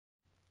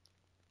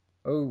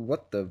Oh,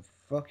 what the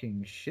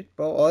fucking shitball?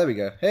 Oh, there we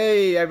go.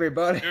 Hey,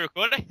 everybody. You're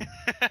recording?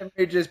 Let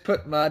me just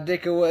put my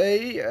dick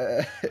away.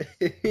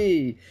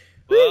 Woo.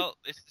 Well,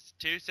 this is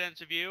 2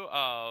 cents review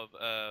of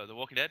The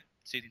Walking Dead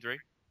season 3,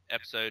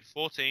 episode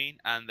 14,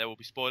 and there will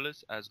be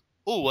spoilers as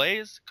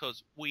always,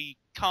 because we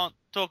can't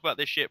talk about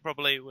this shit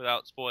properly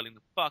without spoiling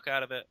the fuck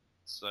out of it.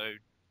 So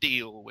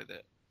deal with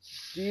it.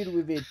 Deal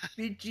with it,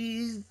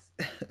 bitches.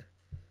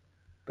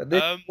 But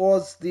this Um,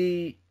 was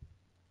the.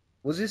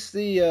 Was this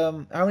the.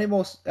 How many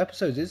more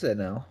episodes is there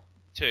now?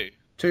 two.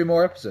 Two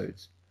more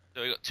episodes.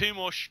 So we got two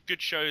more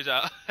good shows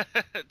out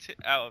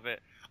out of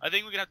it. I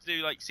think we're gonna have to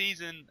do like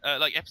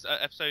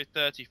episode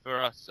 30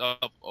 for us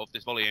of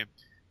this volume.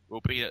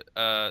 Will be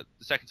the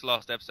second to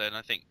last episode, and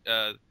I think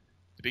the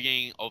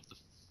beginning of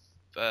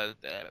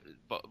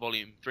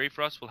volume 3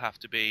 for us will have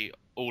to be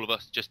all of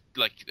us, just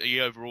like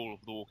the overall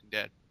of The Walking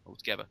Dead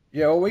altogether.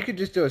 Yeah, well, we could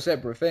just do a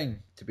separate thing,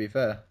 to be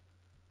fair.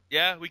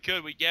 Yeah, we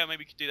could. Maybe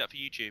we could do that for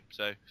YouTube.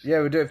 So, Yeah,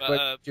 we'll do it for but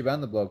both YouTube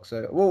and the blog. So,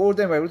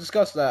 anyway, we'll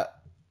discuss that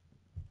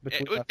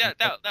between us.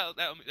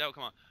 that'll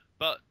come on.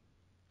 But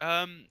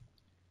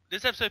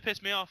this episode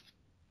pissed me off.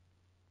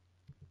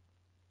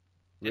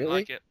 Didn't Really?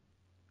 like it.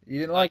 You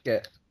didn't Like like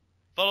it?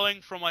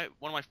 following from one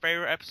of my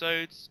favorite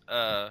episodes,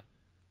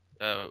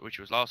 which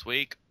was last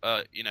week.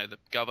 The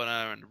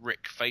governor and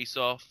Rick face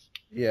off.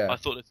 Yeah. I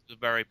thought this was a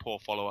very poor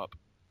follow up.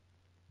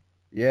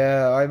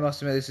 Yeah, I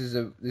must admit this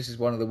is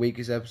one of the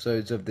weakest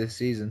episodes of this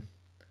season.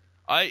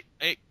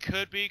 It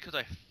could be because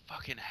I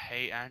fucking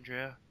hate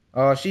Andrea.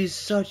 Oh, she's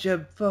such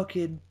a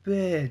fucking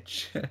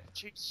bitch.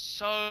 She's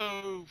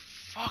so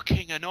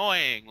fucking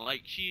annoying.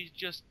 Like she's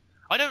just.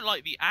 I don't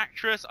like the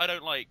actress. I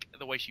don't like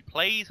the way she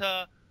plays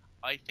her.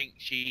 I think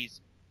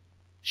she's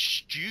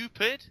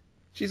stupid.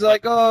 She's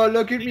like, oh,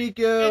 look at me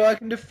go. I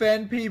can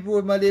defend people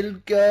with my little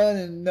gun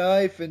and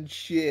knife and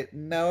shit.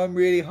 And now I'm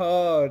really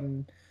hard.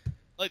 And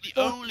Like the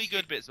fuck. only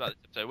good bits about this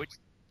episode, which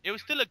it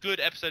was still a good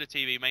episode of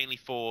TV, mainly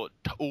for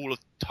all of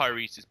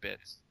Tyrese's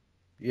bits,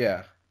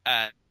 Yeah.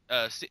 and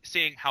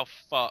seeing how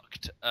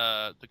fucked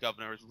the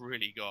governor has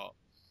really got.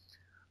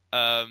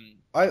 Um,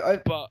 I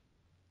but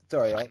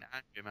sorry, fucking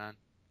Andrew, man.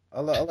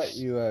 I'll let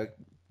you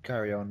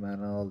carry on,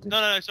 man. I'll just.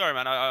 No, sorry,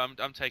 man.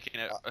 I'm taking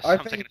it. I I'm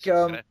taking think it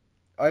today.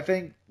 I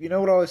think you know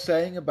what I was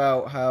saying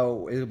about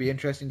how it'll be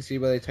interesting to see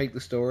where they take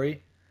the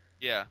story.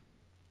 Yeah,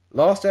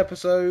 Last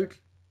episode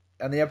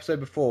and the episode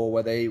before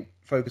where they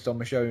focused on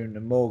Michonne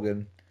and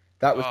Morgan,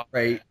 that was oh,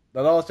 great.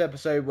 The last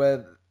episode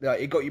where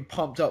like, it got you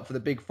pumped up for the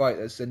big fight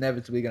that's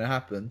inevitably going to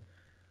happen.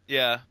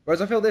 yeah.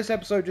 Whereas I feel this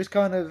episode just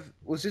kind of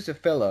was just a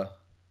filler.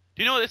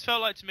 Do you know what this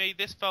felt like to me?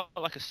 This felt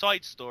like a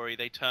side story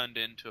they turned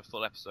into a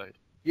full episode.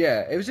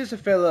 Yeah, it was just a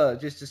filler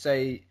just to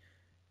say,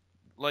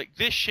 Like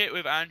this shit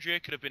with Andrea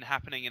could have been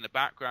happening in the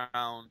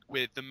background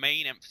with the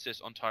main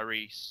emphasis on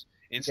Tyrese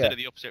instead yeah, of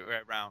the opposite way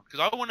around. Because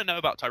I want to know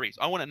about Tyrese.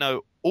 I want to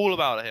know all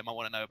about him. I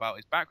want to know about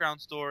his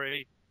background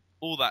story,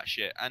 all that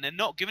shit. And they're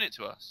not giving it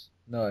to us,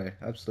 no,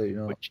 absolutely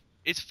not. which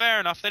is fair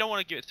enough. They don't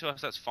want to give it to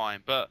us. That's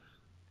fine. But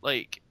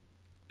like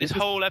this This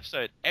was whole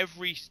episode,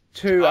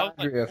 too I was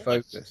like Andrea almost,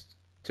 focused.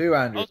 Too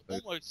I Andrea was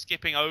focused. almost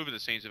skipping over the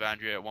scenes of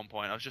Andrea at one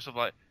point. I was just sort of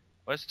like,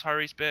 where's the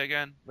Tyrese bit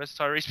again? Where's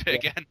the Tyrese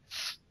bit Yeah. again?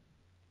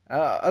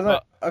 I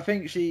But I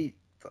think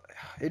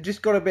it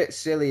just got a bit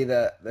silly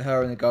that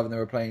her and the governor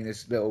were playing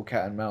this little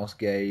cat and mouse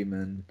game,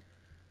 and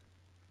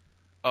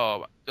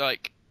oh, it's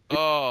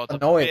the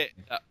annoying. bit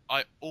that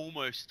I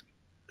almost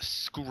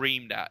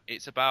screamed at.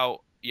 It's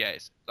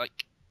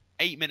like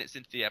 8 minutes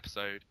into the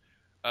episode.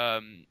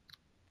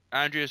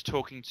 Andrea's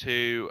talking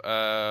to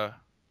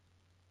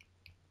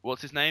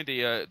what's his name?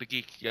 The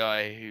geeky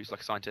guy who's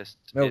like a scientist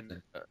in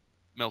Milton.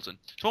 Milton.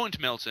 Talking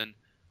to Milton,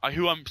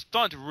 who I'm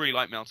starting to really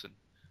like Milton,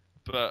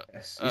 but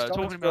Yes, he's starting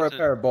talking to to grow a Milton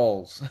pair of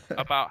balls.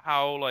 about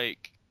how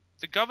like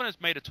the governor's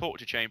made a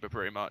torture chamber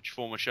pretty much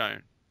for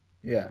Michonne.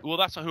 Yeah, Well,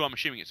 that's not who I'm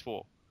assuming it's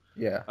for.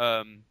 yeah,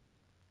 Um,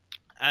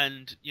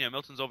 and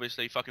Milton's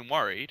obviously fucking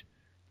worried,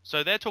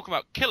 so they're talking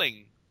about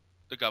killing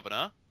the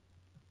governor,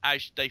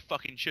 as they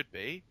fucking should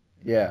be.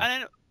 yeah,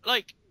 And then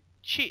like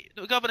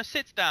the governor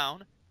sits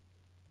down.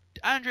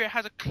 Andrea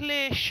has a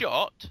clear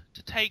shot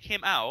to take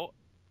him out,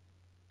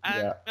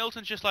 and yeah,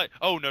 Milton's just like,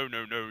 "Oh no,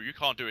 no, no, you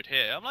can't do it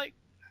here." I'm like,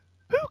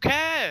 "Who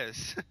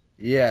cares?"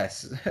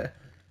 yes.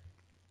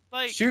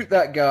 Like, Shoot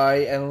that guy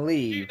and shoot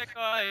leave. that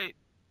guy.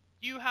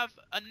 You have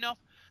enough.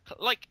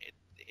 Like,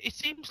 it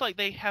seems like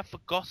they have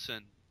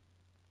forgotten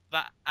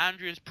that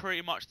Andrea's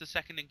pretty much the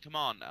second in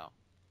command now.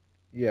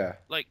 Yeah,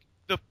 Like,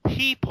 the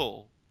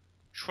people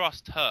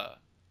trust her.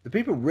 the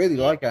people really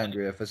More like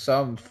Andrea for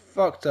some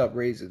fucked up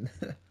reason.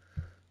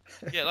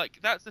 Yeah, like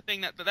that's the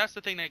thing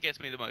that gets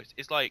me the most.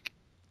 It's like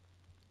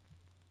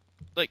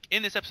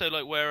in this episode,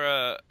 like where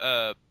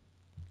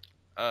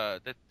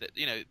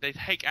they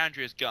take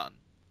Andrea's gun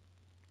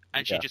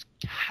and she Yeah, just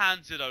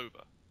hands it over.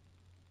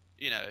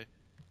 You know,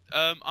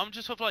 I'm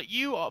just sort of like,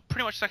 you are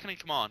pretty much second in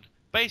command.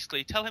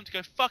 Basically, tell him to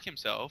go fuck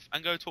himself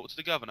and go talk to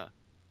the governor.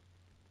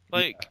 yeah,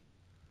 Like,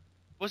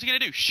 what's he gonna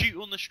do?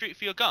 Shoot on the street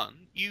for your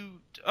gun?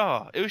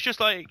 It was just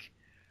like,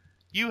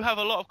 you have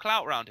a lot of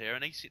clout around here,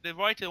 and the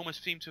writer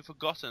almost seems to have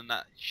forgotten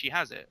that she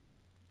has it.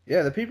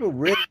 Yeah, the people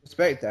really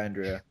respect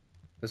Andrea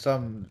for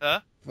some.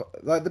 Huh?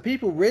 Like the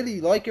people really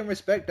like and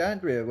respect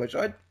Andrea, which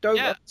I don't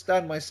Yeah.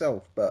 understand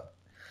myself, but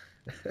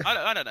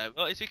I don't know.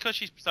 Well, it's because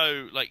she's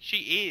so like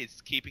she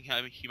is keeping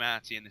her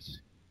humanity in this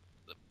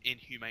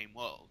inhumane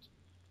world.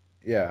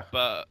 yeah,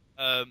 But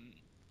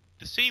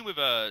the scene with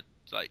a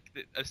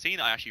scene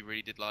I actually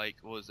really did like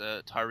was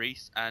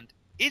Tyrese and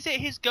is it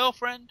his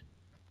girlfriend,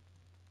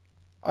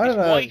 I his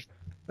don't know. wife,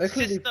 They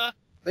clearly, sister?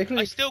 they I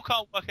clearly, still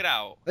can't work it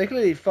out. they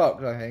clearly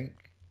fucked. I think.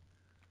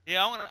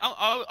 Yeah,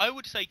 I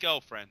would say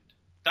girlfriend.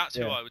 That's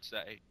who Yeah. I would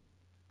say.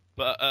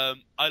 But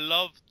I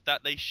love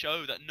that they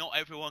show that not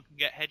everyone can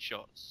get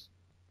headshots.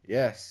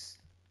 Yes.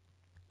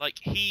 Like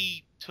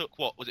he took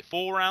what was it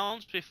 4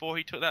 rounds before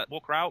he took that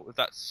walker out with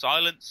that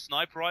silent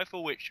sniper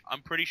rifle, which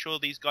I'm pretty sure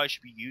these guys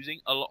should be using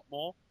a lot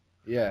more.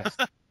 Yes.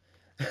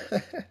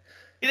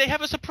 They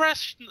have a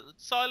suppressed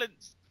silent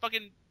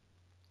fucking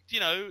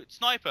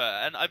sniper,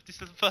 and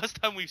this is the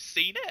first time we've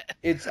seen it.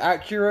 It's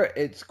accurate.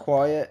 It's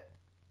quiet.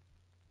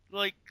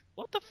 Like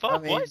what the fuck? I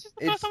Why mean, is this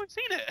the first time we've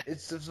seen it?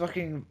 it's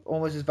fucking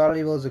almost as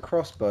valuable as a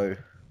crossbow,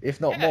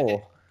 if not Yeah,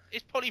 more.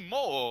 it's probably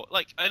more.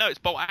 Like I know it's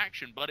bolt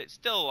action, but it's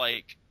still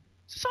like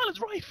it's a silent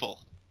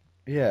rifle.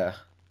 Yeah.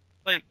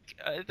 Like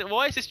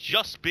why is this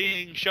just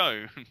being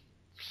shown?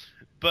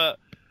 But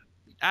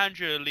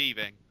Andrea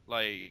leaving,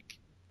 like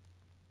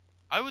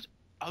I was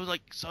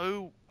like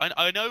so.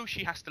 I know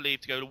she has to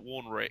leave to go to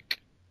warn Rick.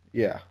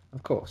 Yeah.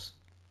 Of course.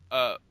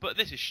 But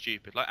this is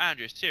stupid. Like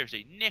Andrea,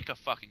 seriously, nick a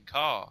fucking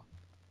car.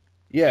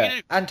 Yeah.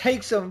 You And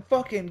take some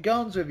fucking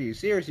guns with you.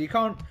 Seriously, you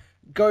can't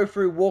go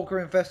through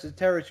walker-infested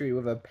territory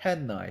with a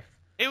penknife.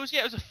 It was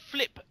a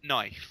flip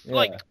knife, Yeah.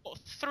 like what,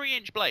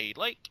 3-inch blade.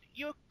 Like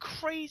you're a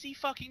crazy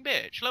fucking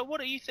bitch. Like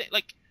what do you think?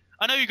 Like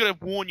I know you got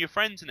to warn your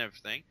friends and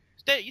everything.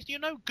 You're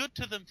no good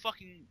to them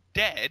fucking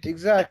dead.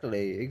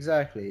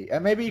 Exactly.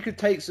 And maybe you could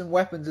take some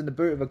weapons in the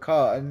boot of a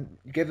car and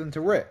give them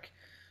to Rick.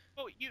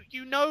 Well,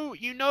 you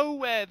know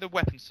where the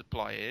weapon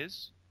supply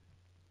is.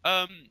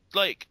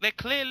 Like they're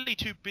clearly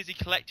too busy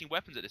collecting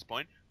weapons at this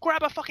point.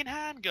 Grab a fucking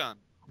handgun.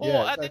 Or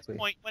Yeah, at exactly. this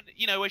point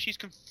when where she's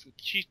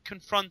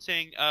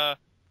confronting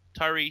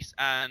Tyrese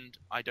and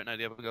I don't know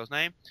the other girl's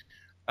name.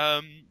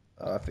 I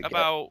forget.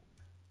 About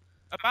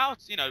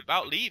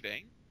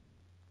leaving.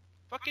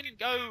 Fucking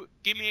go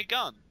give me a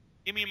gun.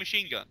 Give me a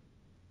machine gun.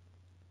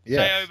 Say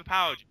I Yes.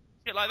 overpowered you.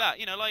 Shit like that.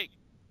 Like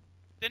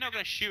they're not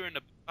gonna shoot her in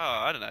the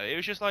I don't know. It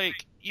was just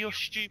like you're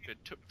stupid.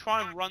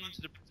 Try and run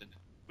to the prison,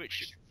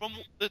 which from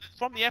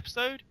the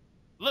episode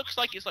looks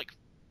like it's like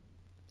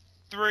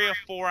 3 or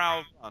 4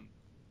 hour run.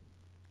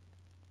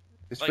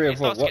 It's Like, 3 or it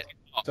 4. starts to What? get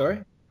hot.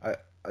 Sorry? I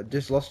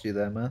just lost you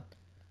there, man.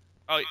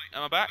 Oh,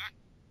 am I back?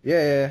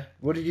 Yeah.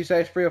 What did you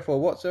say? It's 3 or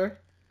 4. What, sorry?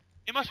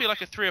 It must be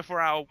like a 3 or 4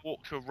 hour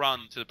walk to a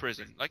run to the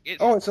prison. Like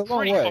it's Oh, it's a long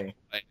pretty way. far away.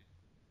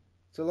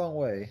 It's a long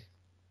way.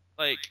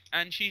 Like,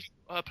 and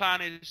her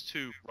plan is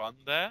to run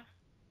there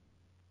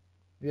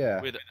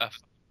Yeah. with a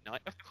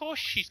knife. Of course,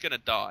 she's gonna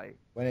die.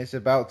 When it's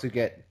about to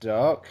get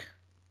dark.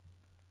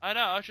 I know.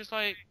 I was just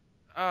like,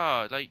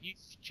 like you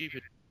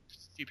stupid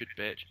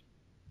bitch.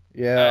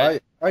 Yeah,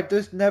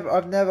 I've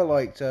never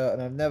liked her,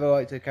 and I've never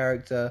liked her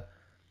character.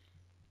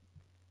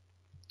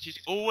 She's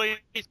always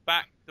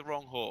backed the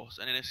wrong horse,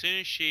 and then as soon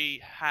as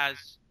she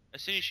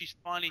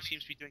finally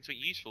seems to be doing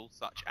something useful,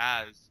 such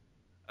as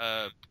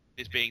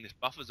this being this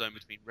buffer zone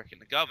between Rick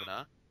and the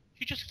governor,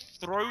 she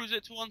just throws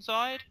it to one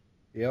side.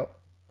 Yep.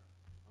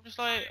 I'm just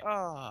like,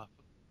 for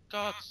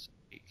God's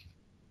sake.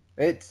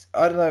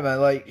 I don't know, man.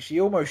 Like she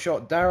almost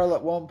shot Daryl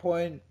at one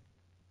point.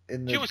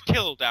 She almost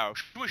killed Daryl.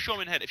 She almost shot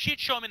him in the head. If she had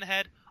shot him in the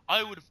head,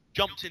 I would have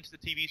jumped into the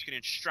TV screen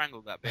and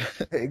strangled that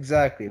bitch.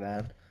 Exactly,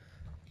 man.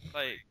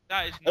 Like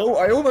that is. Not... Oh,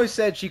 I almost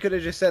said she could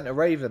have just sent a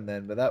raven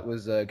then, but that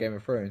was Game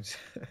of Thrones.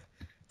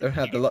 Don't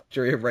have the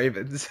luxury of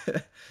ravens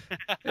in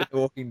The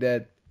Walking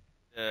Dead.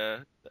 Yeah.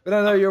 But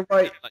I know you're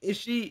right. If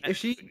she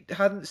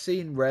hadn't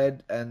seen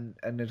Red and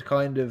had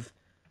kind of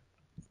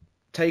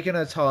taken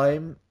her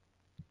time,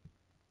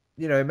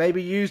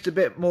 maybe used a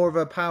bit more of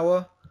her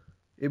power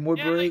in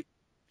Woodbury,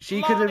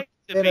 she could have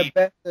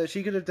been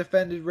she could have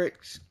defended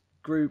Rick's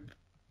group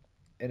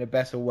in a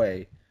better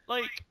way.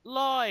 Like,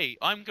 lie.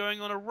 I'm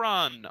going on a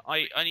run.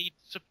 I need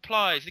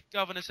supplies. The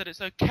governor said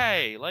it's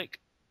okay. Like,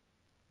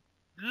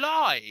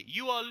 lie.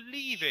 You are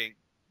leaving.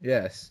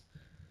 Yes.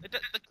 The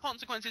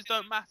consequences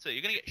don't matter.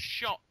 You're going to get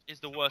shot is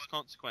the worst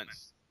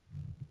consequence.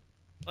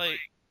 Like,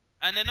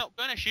 and they're not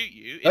going to shoot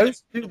you.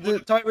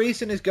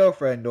 Tyrese and his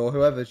girlfriend, or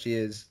whoever she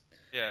is,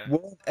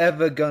 weren't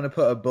ever going to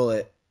put a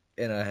bullet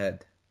in her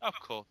head. Of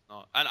course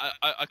not. And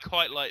I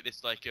quite like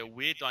this, like, a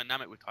weird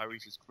dynamic with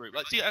Tyrese's group.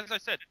 Like, see, as I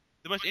said,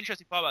 the most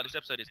interesting part about this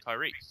episode is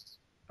Tyrese.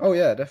 Oh,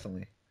 yeah,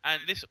 definitely.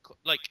 And this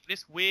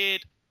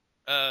weird,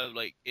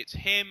 it's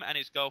him and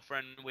his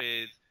girlfriend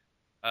with,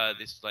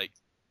 this, like,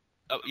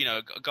 a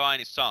guy and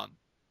his son.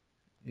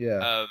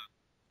 Yeah.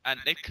 And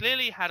they've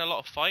clearly had a lot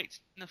of fights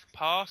in the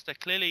past. They're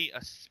clearly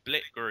a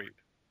split group.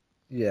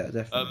 Yeah,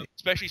 definitely.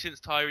 Especially since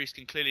Tyrese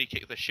can clearly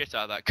kick the shit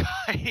out of that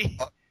guy.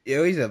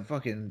 Yeah, he's a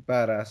fucking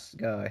badass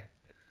guy.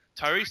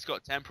 Tyrese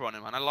got temper on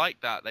him, and I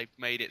like that they've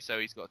made it so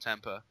he's got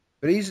temper.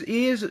 But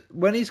he is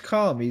when he's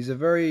calm, he's a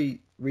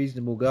very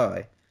reasonable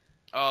guy.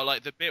 Oh,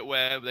 like the bit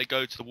where they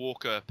go to the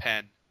Walker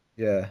pen,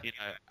 Yeah,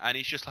 and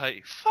he's just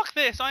like, "Fuck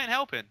this, I ain't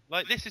helping."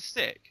 Like this is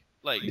sick.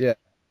 Like yeah,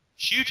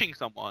 shooting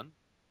someone.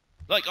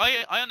 Like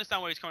I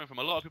understand where he's coming from.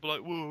 A lot of people are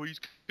like, "Whoa, he's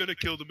gonna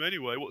kill them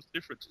anyway. What's the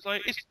difference?" It's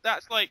like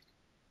that's like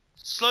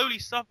slowly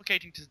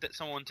suffocating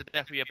someone to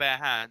death with your bare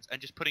hands and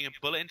just putting a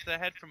bullet into their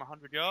head from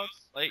 100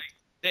 yards. Like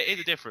there is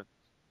a difference.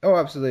 oh,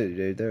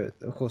 absolutely, dude.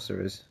 Of course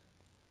there is.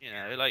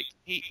 Like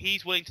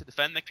he's willing to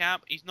defend the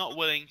camp. He's not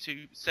willing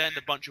to send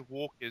a bunch of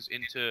walkers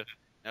into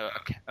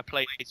a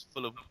place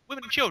full of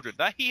women and children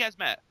that he has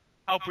met,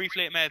 how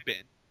briefly it may have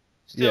been.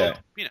 Still,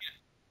 Yeah,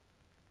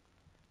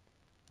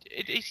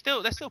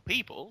 they're still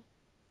people.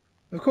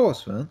 of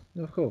course, man.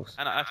 Of course.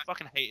 And I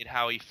fucking hated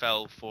how he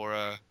fell for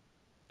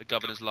the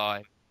governor's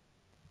lie.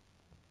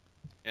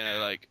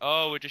 Like,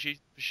 oh, we're just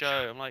using it for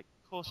show. I'm like,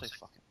 of course they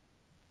fucking.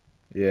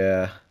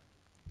 Yeah,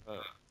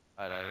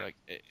 I don't know, like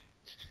it.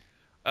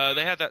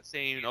 They had that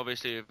scene,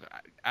 obviously, of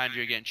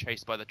Andrea getting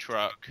chased by the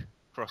truck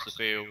across the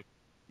field.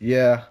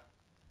 yeah.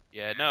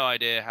 Yeah, no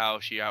idea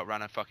how she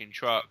outran a fucking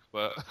truck,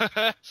 but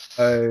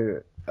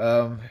Oh,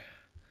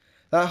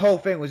 that whole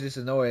thing was just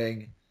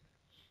annoying.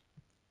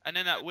 and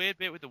then that weird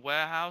bit with the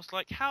warehouse.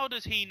 Like, how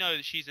does he know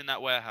that she's in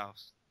that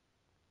warehouse?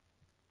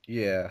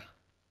 Yeah,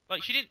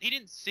 Like, he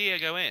didn't see her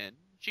go in.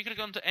 She could have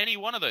gone to any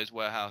one of those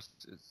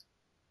warehouses.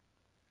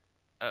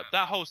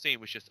 That whole scene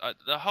was just it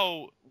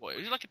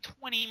was like a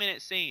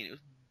 20-minute scene. It was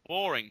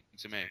boring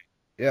to me.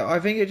 yeah. I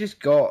think it just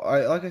got.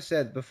 Like I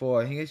said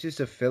before, I think it's just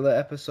a filler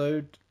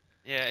episode.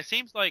 Yeah, it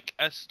seems like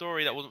a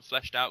story that wasn't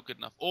fleshed out good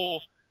enough,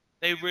 or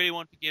they really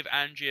want to give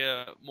Angie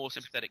a more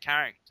sympathetic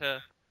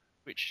character,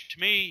 which to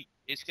me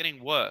is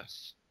getting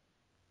worse.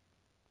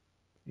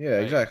 Yeah,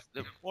 Like,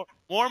 exactly. the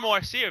more and more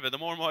I see of her, the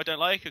more and more I don't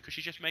like her because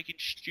she's just making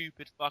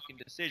stupid fucking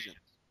decisions.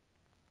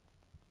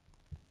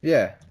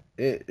 Yeah,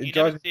 it You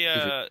never drives me see crazy.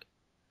 her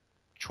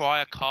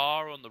try a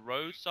car on the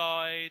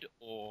roadside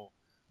or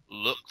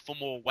look for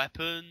more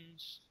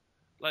weapons.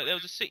 Like there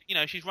was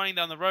she's running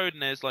down the road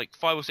and there's like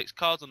 5 or 6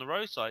 cars on the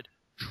roadside.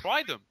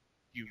 Try them.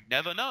 You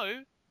never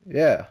know.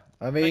 Yeah,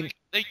 I mean,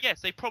 Like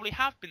yes, they probably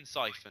have been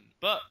siphoned,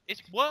 but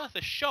it's worth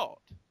a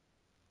shot.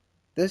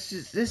 this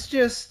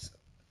just.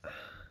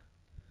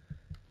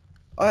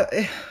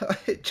 I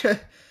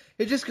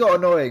it just got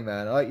annoying,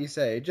 man. Like you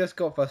say, it just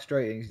got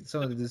frustrating.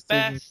 Some of the decisions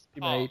Best she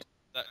part, made.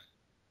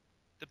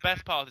 the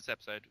best part of this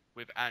episode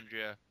with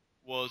Andrea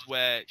was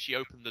where she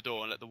opened the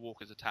door and let the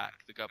walkers attack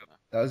the governor.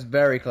 That was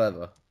very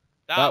clever.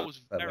 That That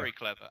was clever. very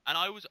clever, and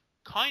I was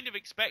kind of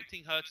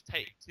expecting her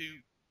to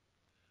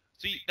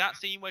see that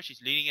scene where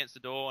she's leaning against the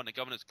door and the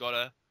governor's got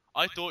her.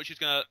 I thought she was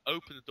gonna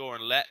open the door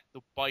and let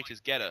the biters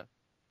get her.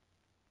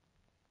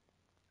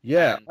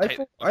 Yeah, And take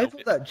I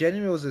thought that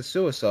genuinely was a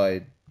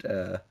suicide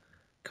kind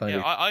Yeah,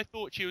 of. I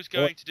thought she was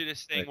going to do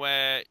this thing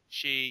where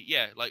she's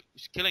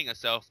killing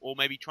herself or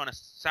maybe trying to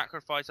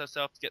sacrifice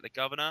herself to get the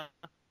governor.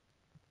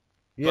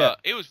 Yeah, But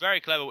it was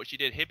very clever what she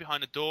did. Hid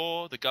behind the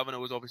door. The governor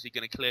was obviously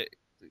going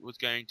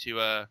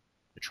to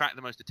attract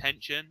the most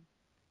attention.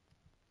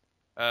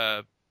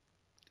 I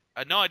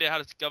had no idea how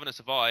the governor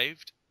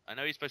survived. I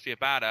know he's supposed to be a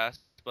badass,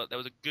 but there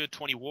was a good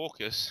 20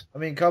 walkers. I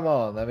mean, come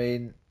on. I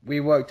mean, we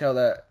worked out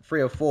that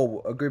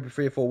a group of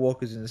 3 or 4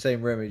 walkers in the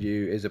same room as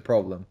you is a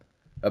problem,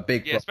 a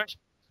big Yeah, problem.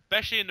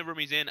 especially in the room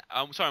he's in.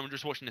 I'm sorry, I'm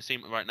just watching the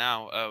scene right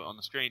now on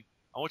the screen.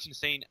 I'm watching the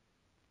scene.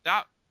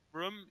 That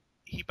room,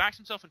 he backs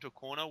himself into a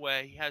corner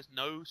where he has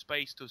no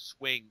space to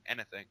swing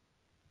anything.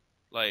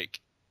 Like,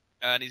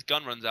 and his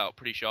gun runs out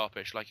pretty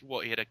sharpish. Like,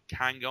 what, he had a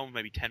handgun with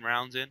maybe 10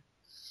 rounds in?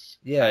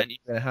 Yeah, And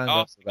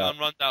after the about. gun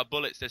runs out of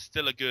bullets, there's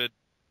still a good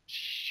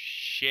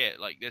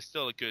like, there's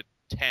still a good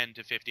 10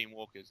 to 15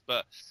 walkers.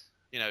 But,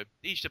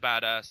 he's a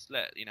badass.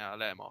 I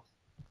let him off.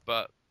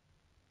 But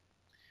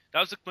that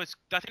was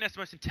I think that's the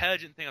most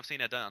intelligent thing I've seen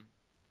her done.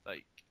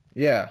 Like,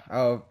 Yeah,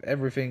 out of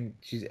everything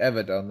she's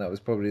ever done, that was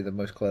probably the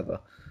most clever.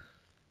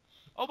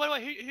 oh, by the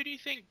way, who do you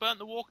think burnt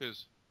the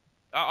walkers?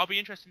 I'll be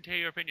interested to hear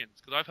your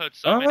opinions because I've heard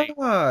so many.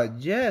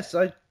 Yes,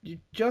 you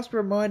just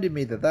reminded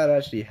me that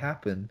actually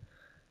happened.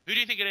 Who do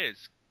you think it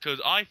is?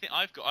 Because I think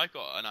I've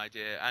got an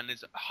idea, and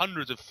there's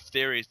hundreds of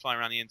theories flying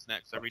around the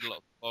internet. Because I read a lot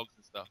of blogs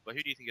and stuff. But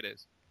who do you think it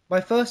is?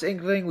 My first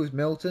inkling was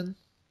Milton,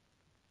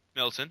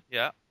 Milton,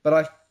 yeah. but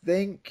I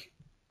think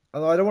I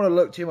don't want to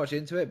look too much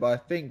into it, but I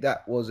think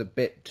that was a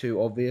bit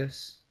too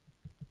obvious.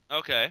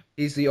 Okay.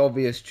 He's the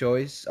obvious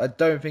choice. I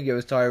don't think it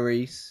was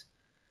Tyrese.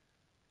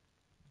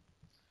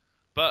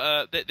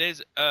 But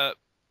there's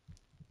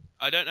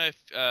I don't know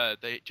if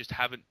they just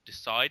haven't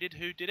decided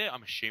who did it.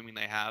 I'm assuming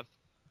they have.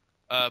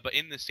 But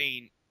in the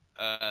scene,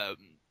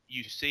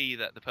 you see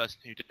that the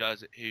person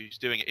who's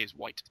doing it is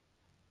white.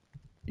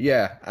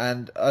 Yeah,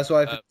 and that's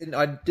why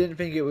I didn't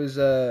think it was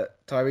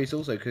Tyrese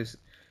also because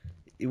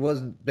he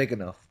wasn't big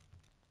enough.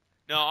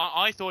 No,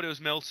 I thought it was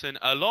Milton.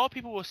 A lot of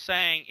people were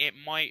saying it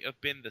might have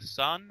been the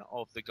son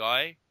of the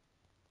guy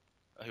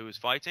who was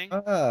fighting.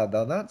 Ah,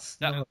 no, that's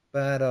That- not a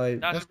bad idea.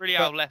 That's really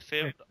out of left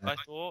field, I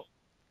thought.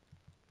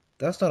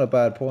 That's not a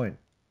bad point.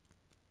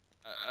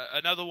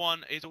 Another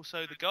one is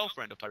also the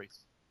girlfriend of Tyrese.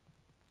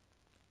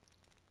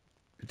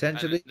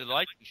 Potentially, And the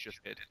lighting's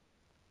just good.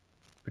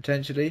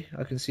 potentially,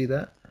 I can see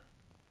that.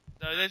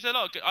 So there's a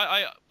lot of good...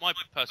 my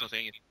personal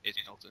thing is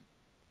Milton.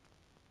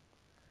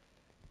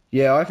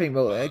 Yeah, I think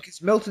Milton.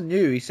 Because Milton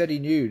knew. He said he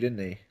knew, didn't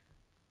he?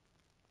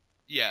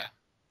 Yeah.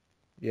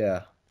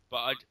 Yeah.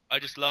 But I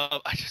just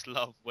love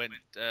when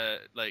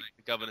like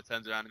the governor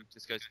turns around and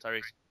just goes to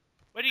Tyrese,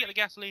 "Where do you get the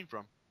gasoline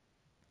from?"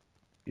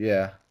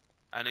 Yeah.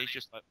 And he's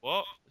just like,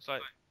 "What?" It's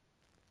like,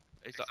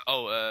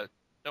 "Oh,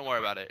 don't worry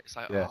about it." It's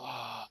like, Yeah.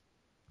 "Oh."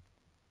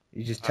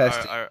 You just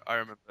tested. I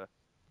remember.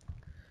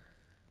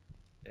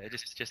 Yeah,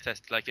 just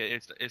test like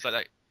it's like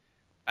that,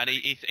 and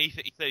he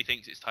clearly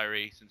thinks it's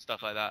Tyrese and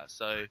stuff like that.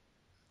 So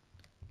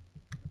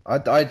I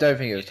don't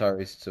think it was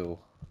Tyrese at all.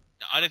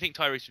 I don't think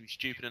Tyrese would be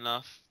stupid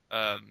enough.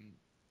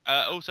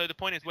 Also, the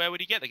point is, where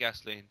would he get the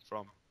gasoline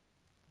from?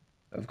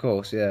 Of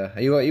course, yeah.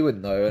 He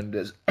wouldn't know, and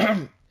it's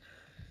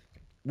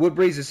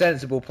Woodbury's a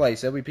sensible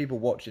place. There'll be people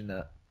watching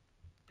that.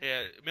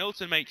 Yeah,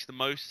 Milton makes the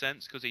most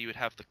sense because he would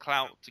have the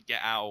clout to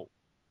get out,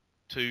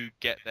 to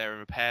get there and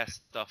repair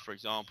stuff. For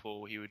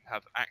example, he would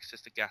have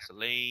access to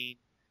gasoline.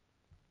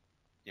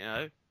 You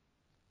know,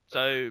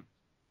 so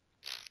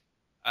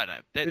I don't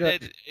know.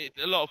 There's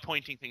a lot of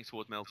pointing things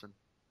towards Milton.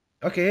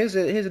 Okay, here's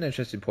an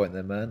interesting point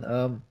then,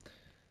 man.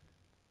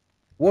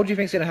 What do you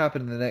think's going to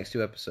happen in the next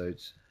 2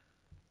 episodes?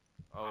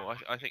 Oh,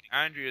 I think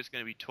Andrea's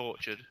going to be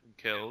tortured and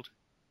killed.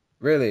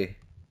 Really?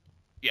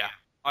 Yeah,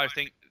 I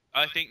think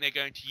they're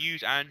going to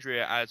use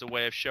Andrea as a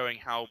way of showing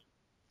how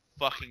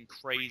fucking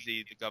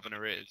crazy the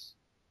governor is.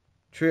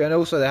 True, and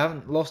also they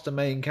haven't lost a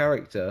main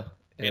character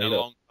In a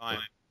long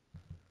time.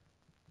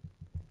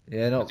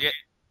 Yeah, not. Yeah.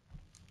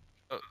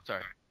 Oh,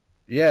 sorry.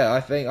 Yeah, I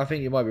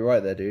think you might be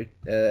right there, dude.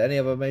 Any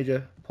other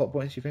major plot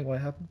points you think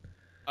might happen?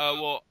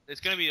 Well,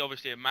 it's going to be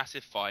obviously a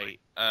massive fight.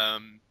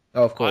 Oh,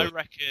 of course. I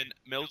reckon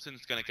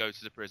Milton's going to go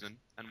to the prison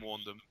and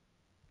warn them.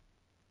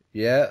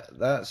 Yeah,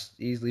 that's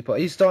easily.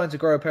 He's starting to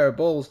grow a pair of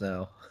balls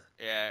now.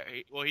 Yeah,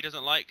 he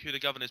doesn't like who the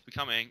governor's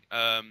becoming.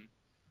 I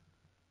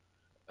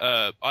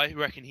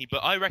reckon he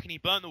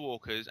burnt the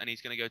walkers, and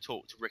he's going to go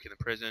talk to Rick in the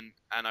prison.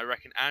 And I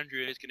reckon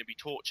Andrea is going to be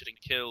tortured and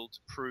killed to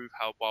prove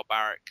how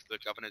barbaric the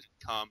governor's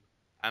become,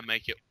 and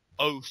make it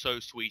oh so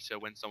sweeter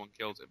when someone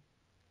kills him.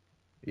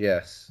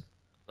 Yes.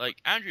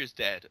 Like, Andrea's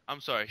dead.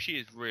 I'm sorry, she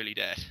is really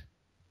dead.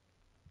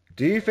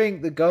 Do you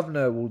think the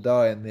governor will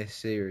die in this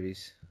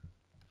series?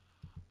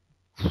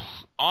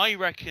 I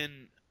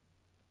reckon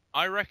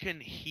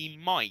he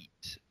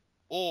might,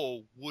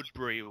 or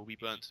Woodbury will be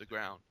burnt to the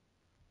ground.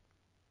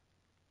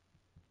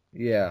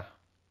 Yeah.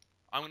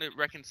 I'm gonna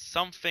reckon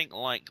something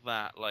like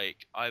that.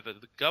 Like, either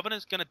the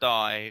governor's gonna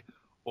die,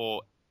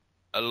 or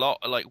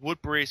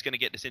Woodbury's gonna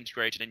get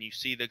disintegrated, and you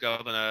see the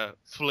governor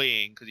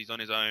fleeing because he's on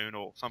his own,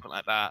 or something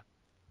like that.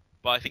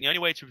 But I think the only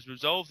way to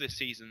resolve this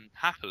season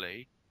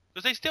happily,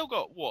 because they still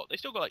got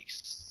like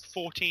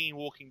 14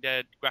 Walking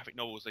Dead graphic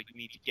novels they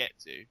need to get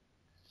to.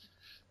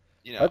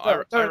 You know,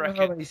 I don't reckon,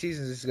 know how many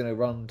seasons this is going to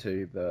run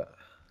to, but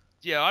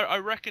yeah, I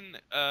reckon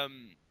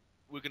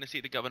we're going to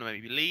see the governor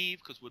maybe leave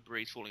because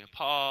Woodbury's falling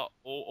apart,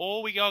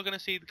 or we are going to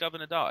see the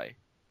governor die.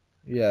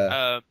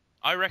 yeah.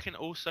 I reckon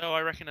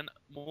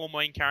more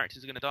main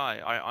characters are going to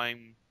die.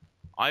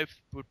 I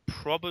would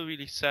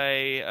probably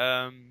say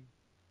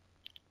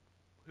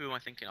who am I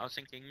thinking? I was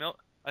thinking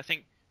I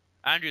think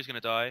Andrea's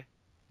going to die.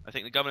 I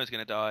think the governor's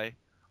going to die.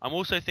 I'm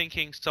also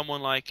thinking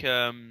someone like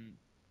Merle's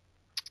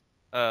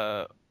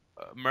going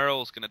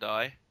to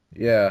die.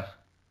 Yeah.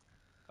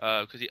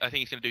 Because I think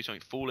he's going to do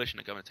something foolish and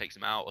the governor takes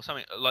him out, or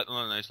something like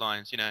along those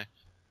lines. You know,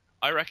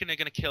 I reckon they're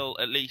going to kill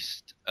at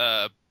least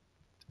 3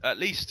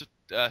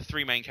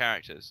 main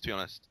characters. To be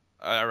honest,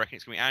 I reckon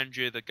it's going to be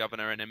Andrea, the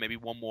governor, and then maybe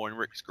one more in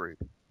Rick's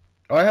group.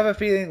 I have a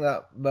feeling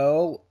that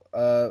Merle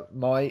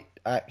might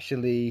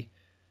actually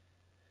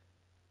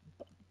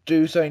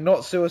do something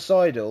not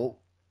suicidal,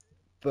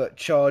 but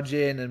charge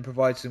in and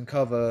provide some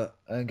cover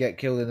and get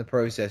killed in the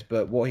process.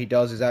 But what he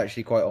does is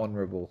actually quite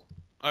honourable.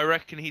 I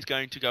reckon he's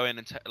going to go in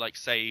and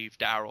save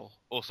Daryl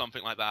or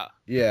something like that.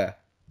 Yeah,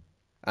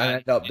 and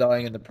end up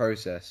dying in the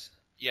process.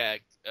 Yeah,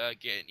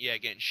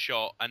 getting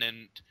shot, and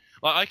then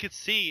I could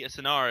see a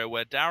scenario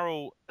where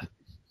Daryl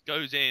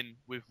goes in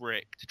with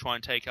Rick to try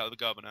and take out the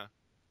governor.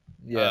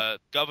 Yeah.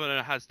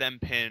 Governor has them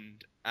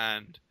pinned,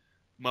 and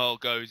Merle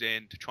goes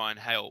in to try and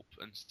help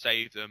and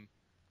save them.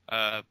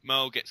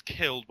 Merle gets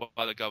killed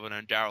by the governor,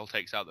 and Daryl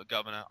takes out the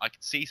governor. I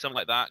could see something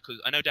like that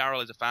because I know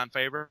Daryl is a fan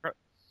favorite.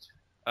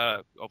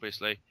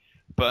 Obviously,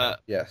 but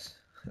yes,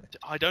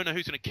 I don't know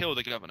who's going to kill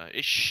the governor.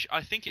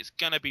 I think it's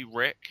going to be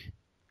Rick.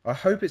 I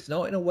hope it's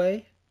not, in a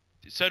way.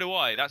 So do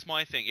I. That's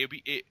my thing.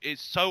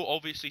 It's so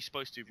obviously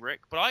supposed to be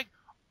Rick, but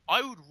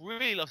I would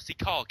really love to see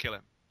Carl kill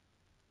him.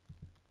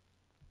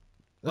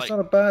 That's not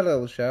a bad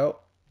little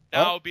shout.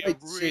 That would be a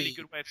really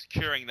good way of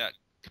securing that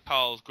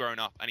Carl's grown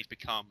up and he's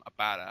become a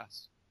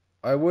badass.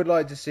 I would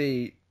like to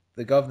see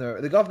the governor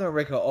and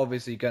Rick are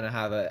obviously going to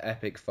have an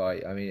epic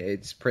fight. I mean,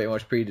 it's pretty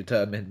much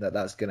predetermined that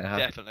that's going to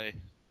happen. Definitely.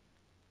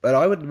 But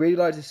I would really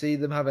like to see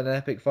them have an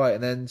epic fight,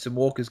 and then some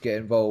walkers get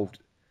involved,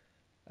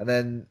 and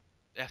then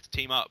They have to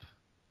team up.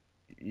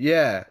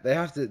 yeah, they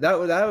have to. That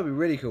would be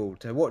really cool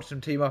to watch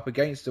them team up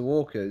against the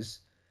walkers,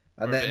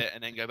 and For a then bit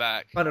and then go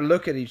back. kind of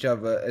look at each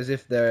other as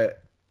if they're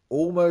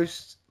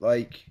almost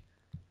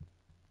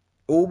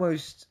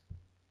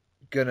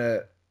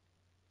gonna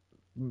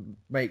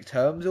make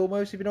terms,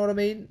 almost, if you know what I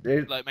mean.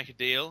 Like make a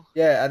deal.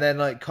 Yeah, and then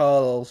like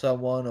Carl or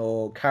someone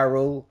or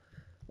Carol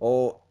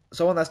or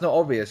someone that's not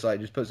obvious,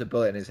 like just puts a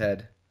bullet in his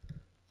head.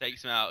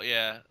 Takes him out,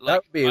 yeah. That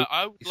Like would be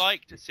I would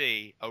like to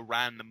see a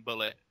random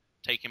bullet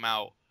take him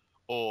out,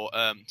 or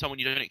someone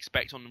you don't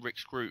expect on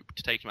Rick's group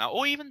to take him out,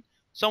 or even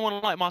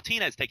someone like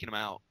Martinez taking him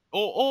out,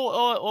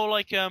 or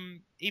like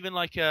even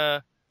like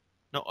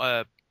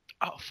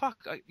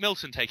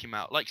Milton take him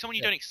out, like someone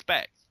you don't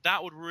expect.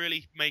 That would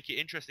really make it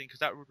interesting because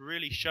that would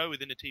really show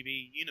within the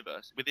TV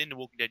universe, within the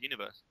Walking Dead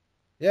universe.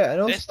 Yeah, and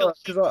They're also still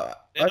because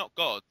they're not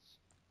gods.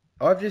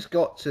 I've just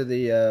got to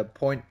the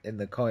point in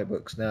the comic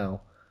books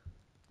now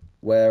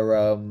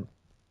where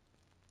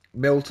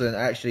Milton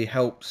actually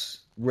helps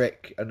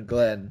Rick and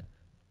Glenn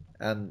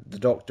and the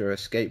Doctor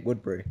escape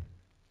Woodbury,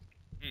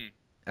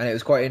 and it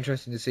was quite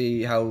interesting to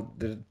see how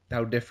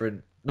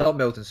different, not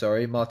Milton,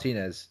 sorry,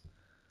 Martinez.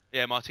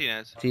 Yeah,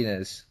 Martinez.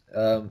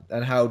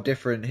 And how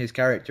different his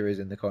character is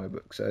in the comic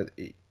book. So,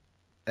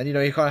 and you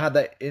know, he kind of had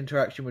that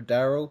interaction with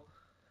Daryl.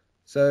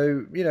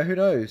 So, you know, who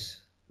knows?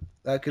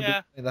 That could be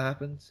something that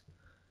happens.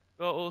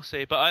 Well, we'll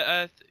see.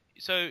 But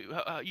so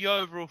your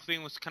overall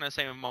thing was kind of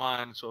the same in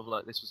mine. Sort of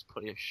like this was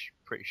pretty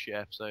shit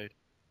episode.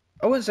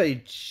 I wouldn't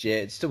say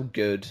shit. It's still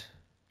good.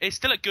 It's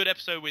still a good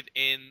episode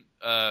within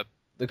the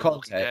Walking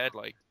content. Dead.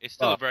 Like it's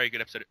still a very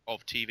good episode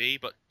of TV,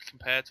 but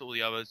compared to all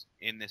the others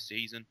in this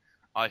season,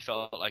 I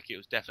felt like it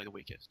was definitely the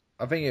weakest.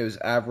 I think it was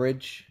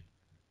average.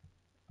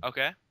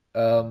 Okay.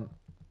 And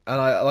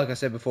like I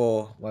said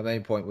before, my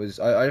main point was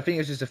I think it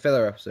was just a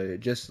filler episode. It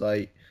just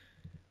like,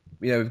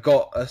 you know, we've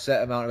got a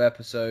set amount of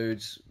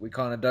episodes. We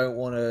kind of don't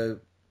want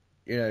to,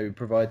 you know,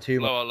 provide too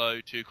much. Blow our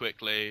load too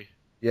quickly.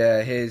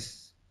 Yeah,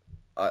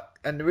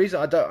 and the reason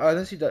I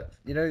honestly don't,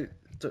 you know,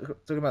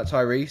 talking about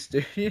Tyrese,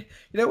 do you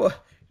know what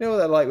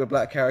they're like with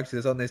black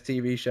characters on this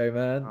TV show,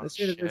 man? As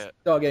soon as they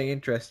start getting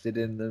interested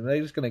in them,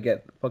 they're just gonna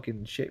get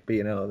fucking shit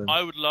beaten out of them.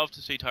 I would love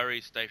to see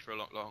Tyrese stay for a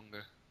lot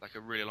longer, like a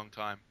really long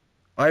time.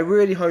 I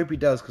really hope he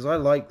does, because I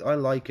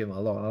like him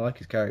a lot. I like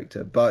his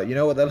character, but you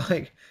know what they're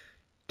like?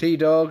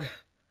 T-Dog.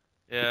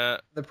 Yeah.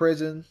 The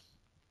prison.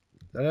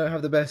 They don't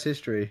have the best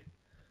history.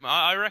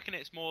 I reckon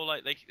it's more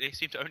like they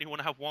seem to only want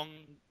to have one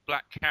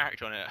black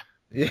character on it.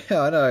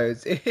 Yeah, I know.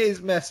 It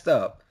is messed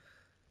up.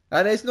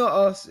 And it's not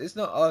us. It's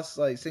not us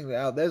like singling it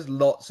out. There's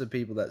lots of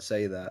people that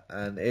say that,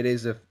 and it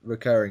is a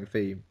recurring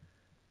theme.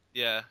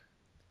 Yeah.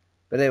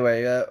 But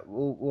anyway, I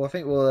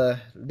think we'll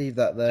leave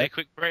that there. Take a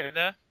quick break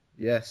there.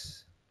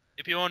 Yes.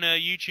 If you're on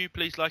YouTube,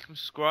 please like and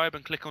subscribe,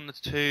 and click on the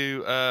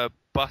two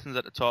buttons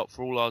at the top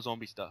for all our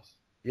zombie stuff.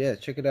 Yeah,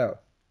 check it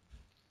out.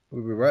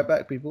 We'll be right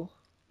back, people.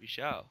 We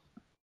shall.